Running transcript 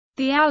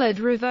The Alid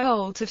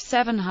Revolt of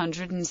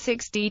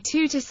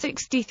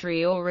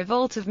 762–63 or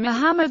Revolt of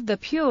Muhammad the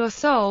Pure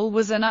Soul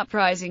was an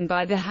uprising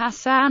by the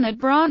Hasanid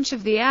branch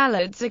of the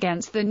Alids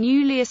against the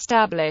newly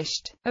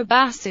established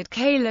Abbasid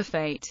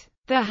Caliphate.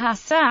 The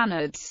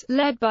Hassanids,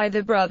 led by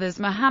the brothers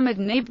Muhammad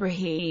and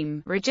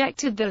Ibrahim,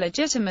 rejected the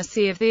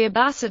legitimacy of the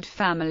Abbasid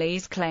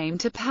family's claim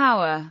to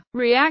power,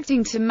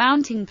 reacting to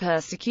mounting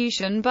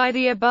persecution by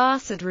the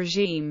Abbasid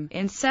regime.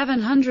 In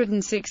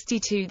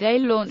 762 they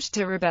launched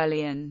a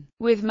rebellion,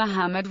 with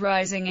Muhammad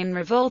rising in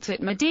revolt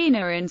at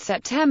Medina in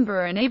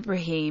September and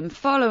Ibrahim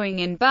following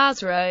in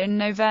Basra in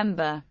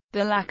November.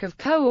 The lack of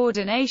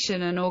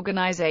coordination and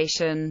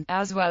organization,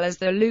 as well as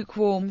the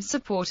lukewarm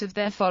support of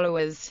their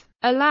followers,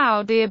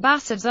 allowed the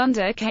Abbasids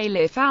under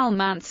Caliph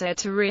al-Mansur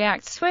to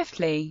react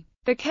swiftly.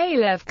 The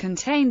Caliph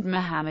contained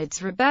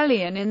Muhammad's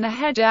rebellion in the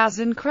Hejaz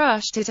and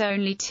crushed it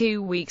only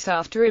 2 weeks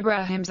after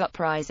Ibrahim's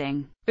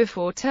uprising,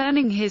 before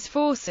turning his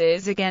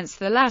forces against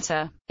the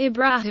latter.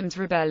 Ibrahim's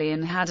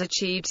rebellion had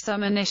achieved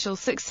some initial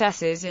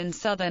successes in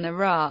southern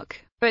Iraq,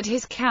 but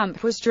his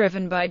camp was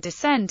driven by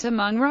dissent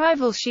among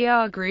rival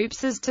Shia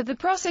groups as to the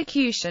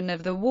prosecution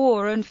of the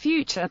war and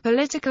future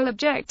political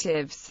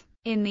objectives.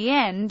 In the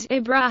end,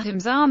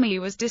 Ibrahim's army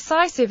was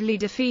decisively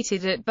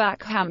defeated at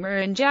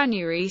Bakhmar in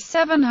January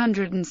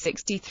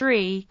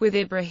 763, with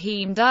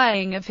Ibrahim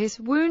dying of his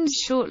wounds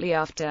shortly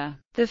after.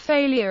 The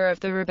failure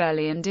of the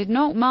rebellion did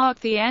not mark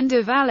the end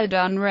of Alid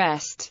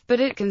unrest, but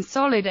it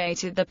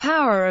consolidated the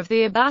power of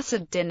the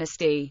Abbasid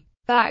dynasty.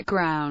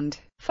 Background: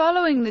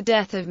 following the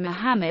death of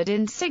Muhammad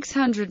in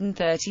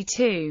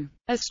 632,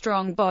 a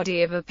strong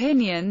body of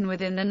opinion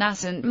within the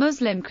nascent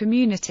Muslim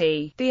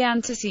community, the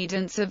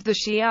antecedents of the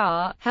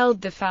Shia,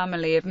 held the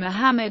family of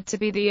Muhammad to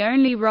be the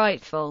only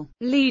rightful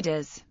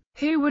leaders,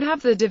 who would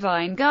have the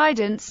divine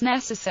guidance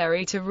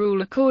necessary to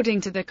rule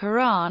according to the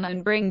Quran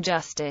and bring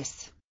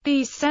justice.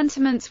 These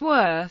sentiments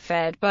were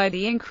fed by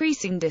the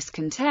increasing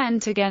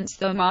discontent against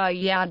the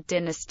Umayyad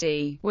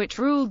dynasty, which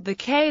ruled the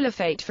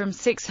caliphate from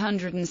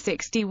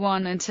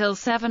 661 until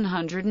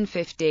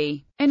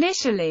 750.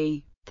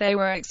 Initially, they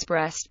were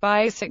expressed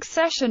by a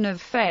succession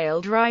of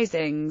failed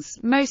risings,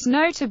 most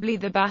notably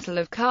the Battle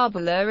of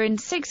Karbala in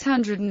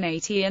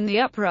 680 and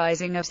the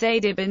uprising of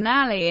Zayd ibn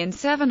Ali in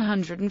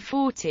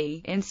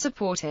 740, in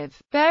support of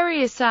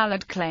various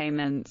Alid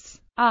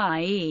claimants,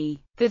 i.e.,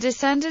 the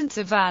descendants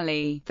of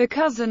Ali, the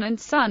cousin and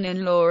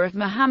son-in-law of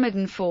Muhammad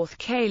and fourth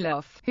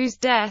caliph, whose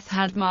death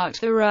had marked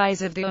the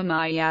rise of the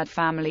Umayyad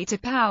family to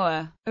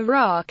power.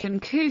 Iraq and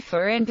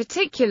Kufa in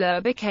particular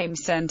became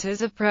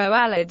centers of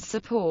pro-Alid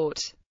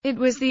support. It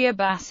was the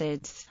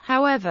Abbasids,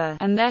 however,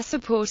 and their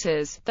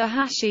supporters, the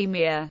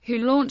Hashemiyya, who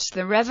launched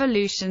the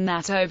revolution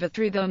that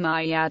overthrew the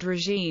Umayyad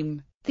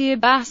regime. The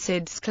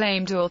Abbasids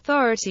claimed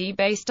authority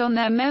based on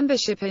their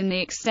membership in the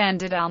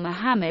extended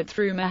al-Muhammad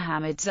through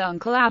Muhammad's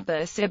uncle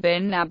Abbas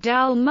ibn Abd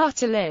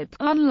al-Muttalib.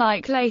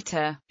 Unlike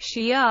later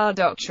Shia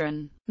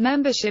doctrine,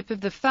 membership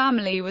of the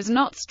family was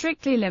not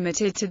strictly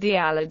limited to the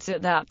Alids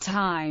at that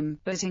time,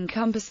 but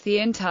encompassed the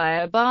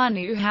entire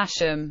Banu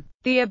Hashim.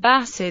 The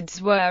Abbasids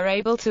were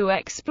able to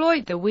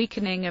exploit the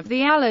weakening of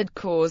the Alid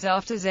cause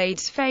after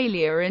Zayd's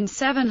failure in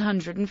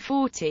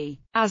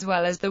 740, as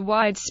well as the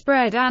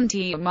widespread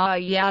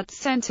anti-Umayyad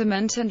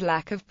sentiment and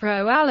lack of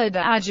pro-Alid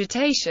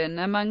agitation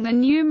among the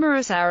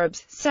numerous Arab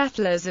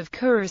settlers of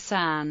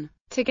Khorasan,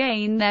 to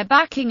gain their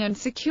backing and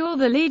secure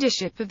the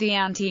leadership of the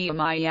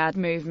anti-Umayyad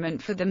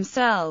movement for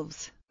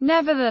themselves.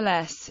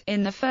 Nevertheless,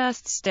 in the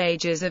first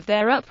stages of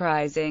their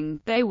uprising,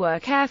 they were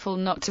careful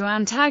not to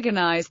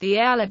antagonize the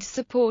Alid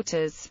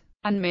supporters,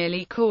 and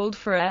merely called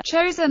for a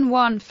chosen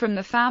one from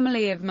the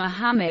family of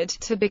Muhammad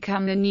to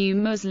become the new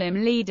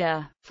Muslim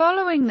leader.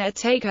 Following their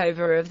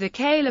takeover of the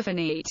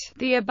Caliphate,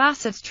 the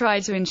Abbasids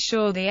tried to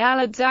ensure the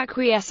Alids'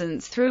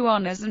 acquiescence through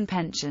honors and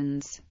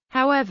pensions.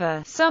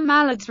 However, some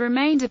Alids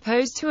remained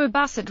opposed to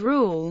Abbasid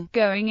rule,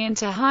 going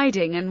into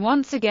hiding and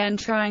once again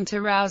trying to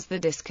rouse the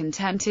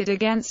discontented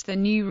against the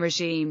new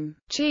regime.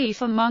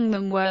 Chief among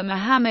them were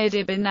Muhammad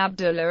ibn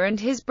Abdullah and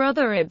his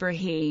brother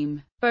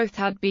Ibrahim. Both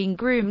had been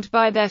groomed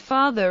by their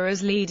father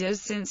as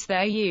leaders since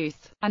their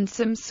youth, and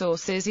some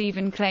sources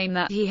even claim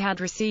that he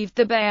had received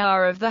the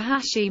bay'ah of the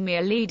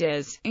Hashemiyya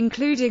leaders,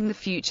 including the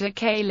future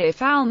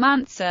Caliph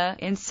al-Mansur,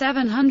 in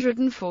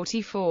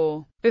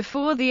 744.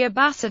 Before the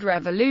Abbasid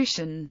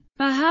revolution,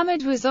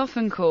 Muhammad was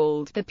often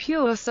called the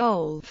Pure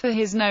Soul for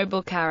his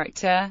noble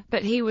character,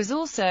 but he was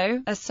also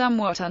a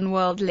somewhat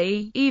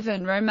unworldly,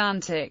 even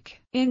romantic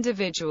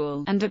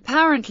individual, and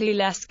apparently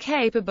less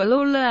capable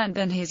or learned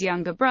than his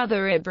younger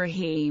brother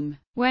Ibrahim.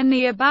 When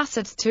the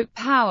Abbasids took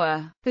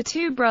power, the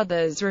two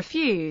brothers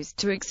refused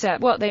to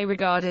accept what they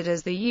regarded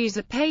as the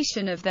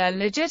usurpation of their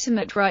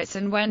legitimate rights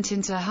and went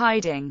into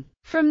hiding.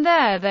 From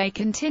there they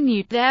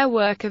continued their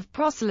work of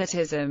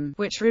proselytism,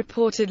 which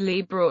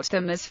reportedly brought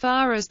them as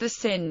far as the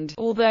Sind,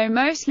 although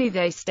mostly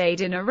they stayed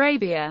in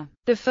Arabia.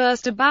 The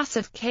first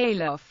Abbasid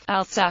Caliph,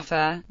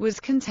 Al-Saffar, was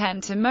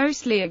content to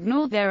mostly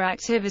ignore their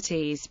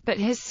activities, but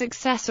his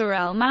successor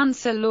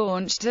Al-Mansur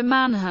launched a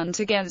manhunt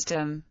against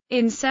them.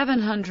 In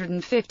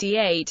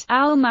 758,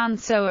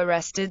 Al-Mansur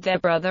arrested their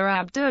brother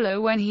Abdullah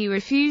when he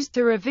refused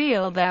to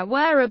reveal their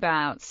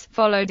whereabouts,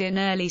 followed in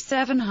early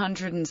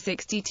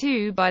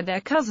 762 by their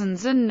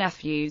cousins and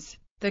nephews.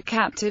 The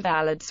captive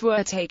Alids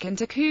were taken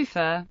to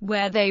Kufa,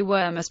 where they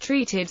were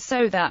mistreated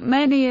so that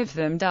many of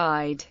them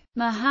died.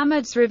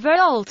 Muhammad's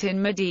revolt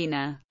in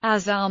Medina.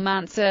 As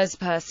Al-Mansur's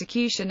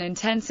persecution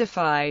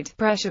intensified,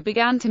 pressure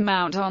began to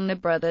mount on the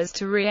brothers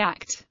to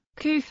react.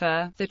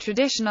 Kufa, the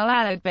traditional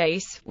Alid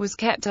base, was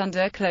kept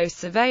under close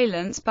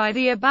surveillance by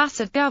the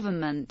Abbasid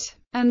government,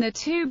 and the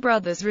two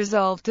brothers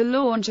resolved to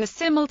launch a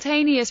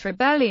simultaneous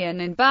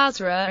rebellion in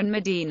Basra and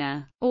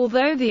Medina.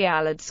 Although the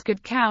Alids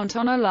could count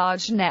on a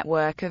large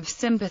network of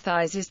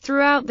sympathizers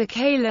throughout the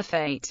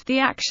caliphate, the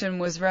action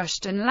was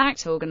rushed and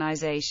lacked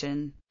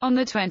organization. On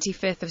the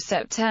 25th of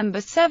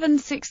September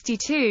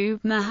 762,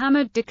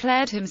 Muhammad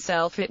declared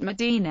himself at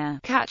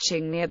Medina,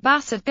 catching the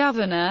Abbasid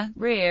governor,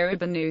 Riyah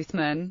ibn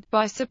Uthman,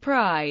 by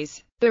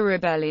surprise. The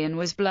rebellion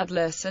was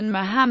bloodless and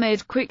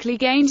Muhammad quickly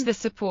gained the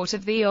support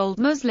of the old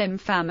Muslim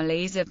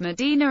families of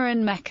Medina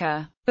and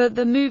Mecca. But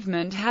the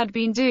movement had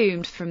been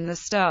doomed from the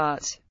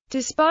start.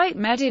 Despite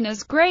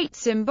Medina's great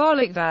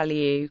symbolic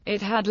value,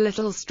 it had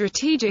little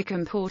strategic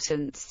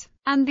importance,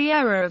 and the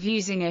error of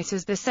using it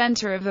as the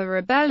center of a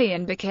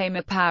rebellion became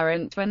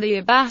apparent when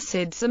the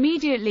Abbasids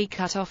immediately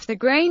cut off the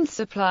grain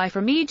supply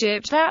from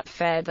Egypt that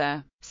fed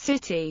the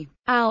city.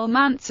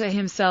 Al-Mansur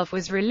himself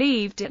was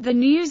relieved at the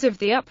news of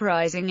the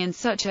uprising in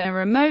such a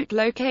remote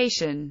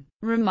location,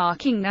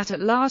 remarking that at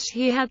last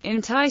he had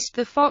enticed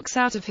the fox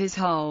out of his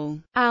hole.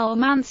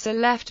 Al-Mansur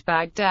left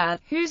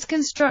Baghdad, whose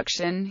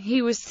construction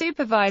he was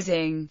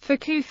supervising, for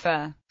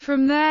Kufa.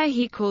 From there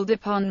he called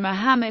upon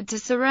Muhammad to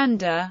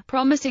surrender,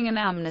 promising an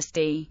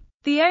amnesty.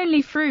 The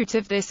only fruit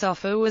of this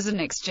offer was an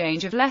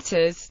exchange of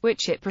letters,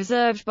 which it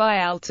preserved by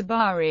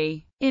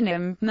al-Tabari. In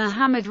them,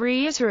 Muhammad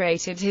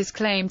reiterated his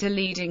claim to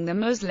leading the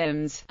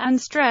Muslims,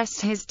 and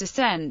stressed his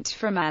descent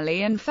from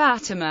Ali and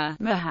Fatima,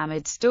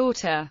 Muhammad's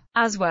daughter,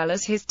 as well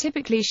as his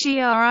typically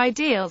Shia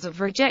ideals of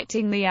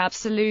rejecting the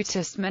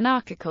absolutist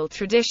monarchical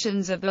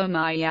traditions of the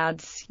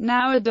Umayyads,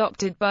 now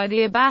adopted by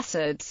the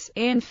Abbasids,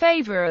 in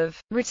favor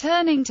of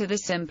returning to the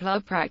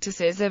simpler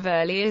practices of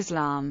early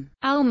Islam.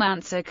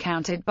 Al-Mansur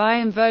countered by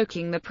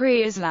invoking the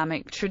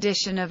pre-Islamic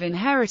tradition of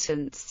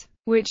inheritance,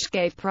 which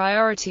gave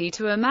priority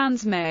to a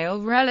man's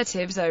male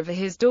relatives over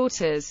his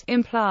daughters,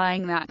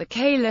 implying that the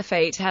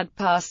caliphate had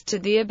passed to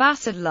the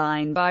Abbasid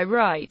line by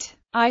right.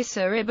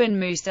 Isa ibn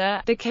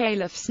Musa, the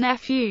caliph's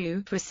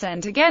nephew, was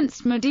sent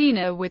against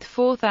Medina with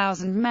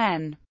 4,000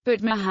 men,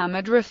 but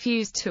Muhammad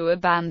refused to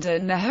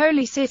abandon the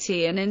holy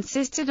city and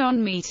insisted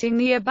on meeting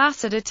the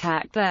Abbasid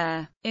attack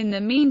there. In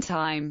the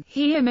meantime,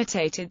 he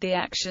imitated the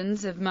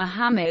actions of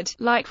Muhammad,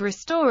 like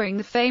restoring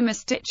the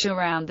famous ditch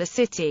around the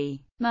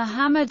city.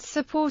 Muhammad's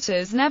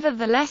supporters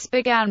nevertheless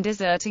began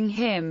deserting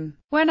him.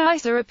 When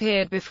Isa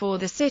appeared before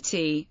the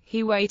city,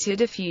 he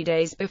waited a few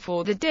days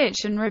before the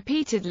ditch and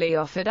repeatedly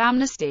offered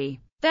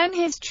amnesty. Then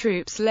his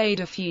troops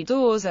laid a few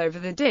doors over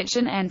the ditch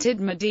and entered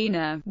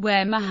Medina,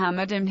 where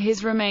Muhammad and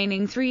his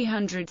remaining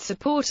 300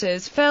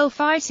 supporters fell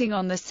fighting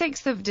on the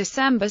 6th of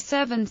December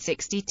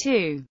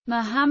 762.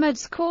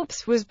 Muhammad's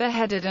corpse was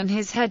beheaded and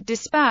his head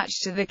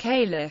dispatched to the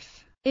Caliph.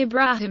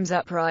 Ibrahim's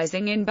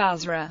uprising in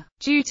Basra.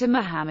 Due to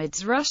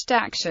Muhammad's rushed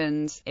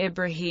actions,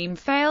 Ibrahim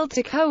failed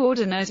to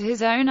coordinate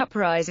his own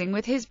uprising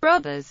with his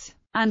brothers,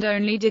 and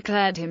only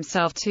declared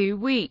himself 2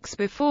 weeks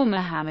before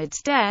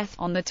Muhammad's death,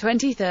 on the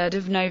 23rd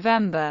of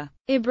November.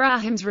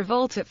 Ibrahim's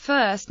revolt at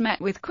first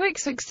met with quick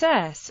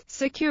success,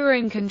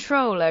 securing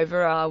control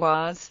over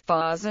Ahwaz,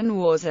 Fars and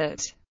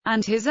Wazat,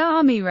 and his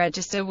army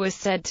register was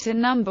said to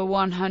number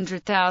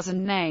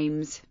 100,000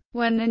 names.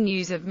 When the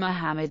news of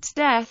Muhammad's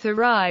death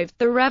arrived,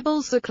 the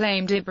rebels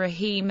acclaimed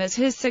Ibrahim as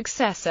his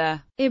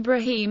successor.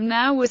 Ibrahim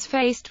now was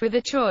faced with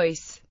a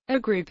choice. A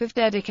group of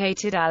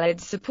dedicated Alid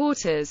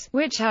supporters,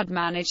 which had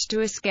managed to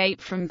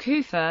escape from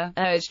Kufa,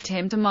 urged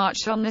him to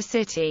march on the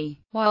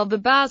city, while the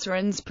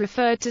Basrans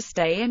preferred to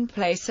stay in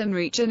place and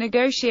reach a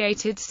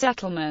negotiated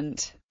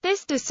settlement.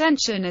 This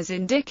dissension is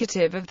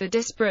indicative of the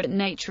disparate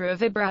nature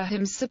of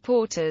Ibrahim's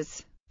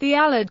supporters. The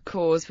Alid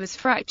cause was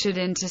fractured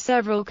into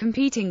several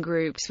competing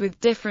groups with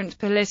different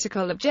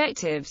political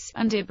objectives,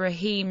 and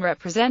Ibrahim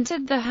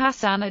represented the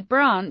Hasanid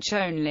branch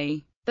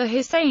only. The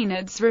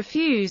Hasanids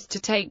refused to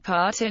take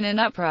part in an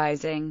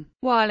uprising,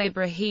 while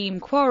Ibrahim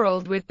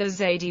quarreled with the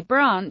Zaydi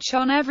branch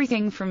on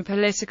everything from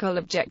political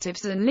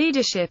objectives and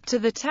leadership to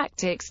the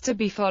tactics to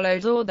be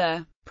followed or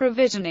the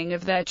provisioning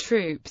of their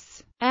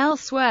troops.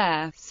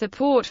 Elsewhere,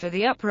 support for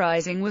the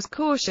uprising was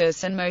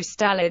cautious and most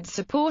Alid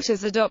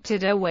supporters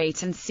adopted a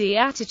wait-and-see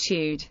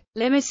attitude,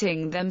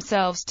 limiting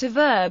themselves to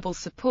verbal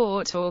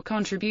support or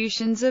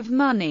contributions of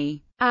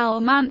money.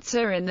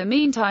 Al-Mansur in the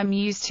meantime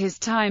used his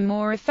time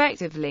more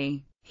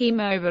effectively. He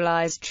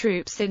mobilized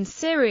troops in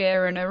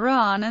Syria and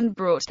Iran and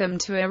brought them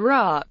to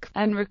Iraq,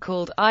 and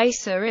recalled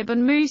Isa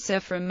ibn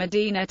Musa from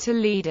Medina to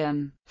lead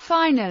him.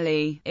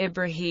 Finally,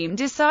 Ibrahim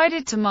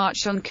decided to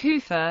march on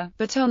Kufa,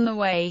 but on the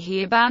way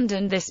he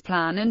abandoned this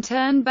plan and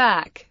turned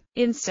back.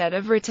 Instead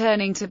of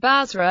returning to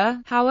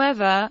Basra,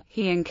 however,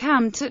 he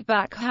encamped at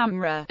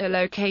Bakhamra, a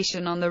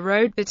location on the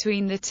road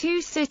between the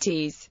two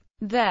cities.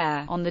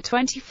 There, on the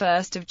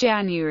 21st of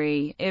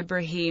January,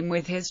 Ibrahim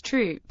with his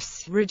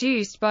troops,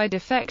 reduced by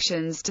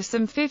defections to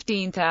some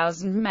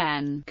 15,000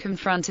 men,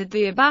 confronted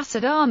the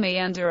Abbasid army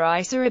under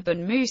Isa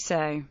ibn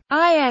Musa.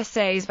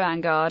 Isa's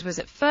vanguard was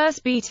at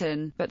first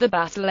beaten, but the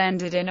battle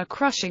ended in a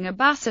crushing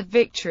Abbasid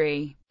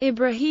victory.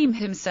 Ibrahim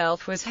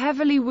himself was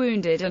heavily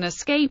wounded and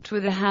escaped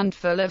with a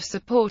handful of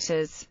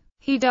supporters.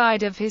 He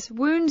died of his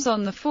wounds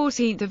on the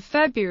 14th of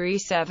February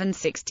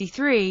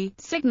 763,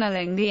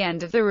 signaling the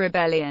end of the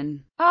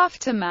rebellion.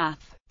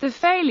 Aftermath. The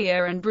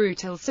failure and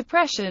brutal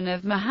suppression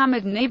of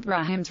Muhammad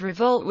Ibrahim's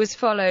revolt was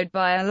followed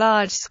by a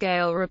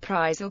large-scale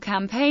reprisal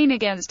campaign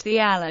against the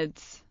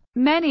Alids,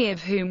 many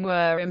of whom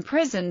were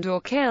imprisoned or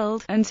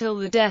killed, until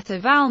the death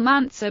of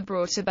al-Mansur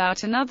brought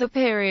about another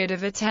period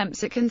of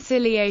attempts at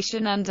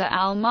conciliation under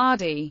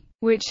al-Mahdi,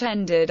 which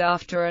ended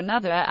after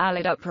another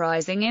Alid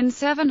uprising in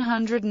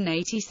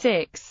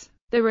 786.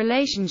 The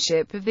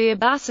relationship of the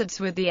Abbasids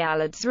with the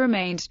Alids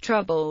remained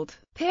troubled.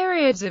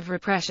 Periods of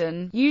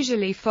repression,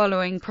 usually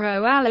following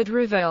pro-Alid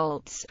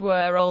revolts,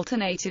 were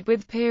alternated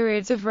with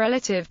periods of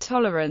relative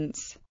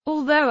tolerance.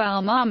 Although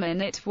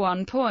al-Ma'mun at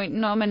one point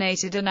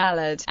nominated an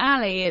Alid,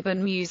 Ali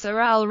ibn Musa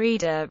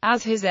al-Rida,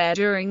 as his heir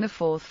during the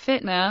Fourth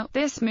Fitna,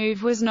 this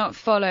move was not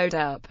followed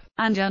up,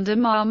 and under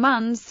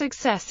Ma'mun's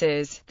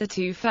successors, the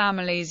two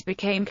families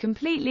became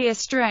completely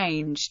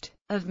estranged.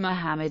 Of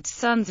Muhammad's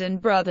sons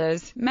and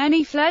brothers,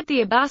 many fled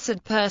the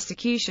Abbasid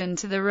persecution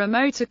to the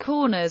remoter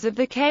corners of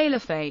the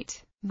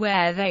Caliphate,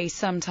 where they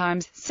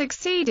sometimes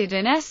succeeded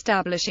in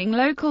establishing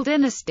local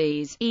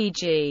dynasties,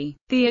 e.g.,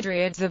 the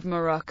Idrids of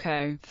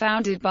Morocco,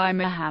 founded by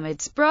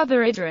Muhammad's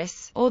brother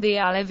Idris, or the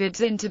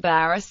Alavids in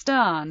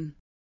Tabaristan.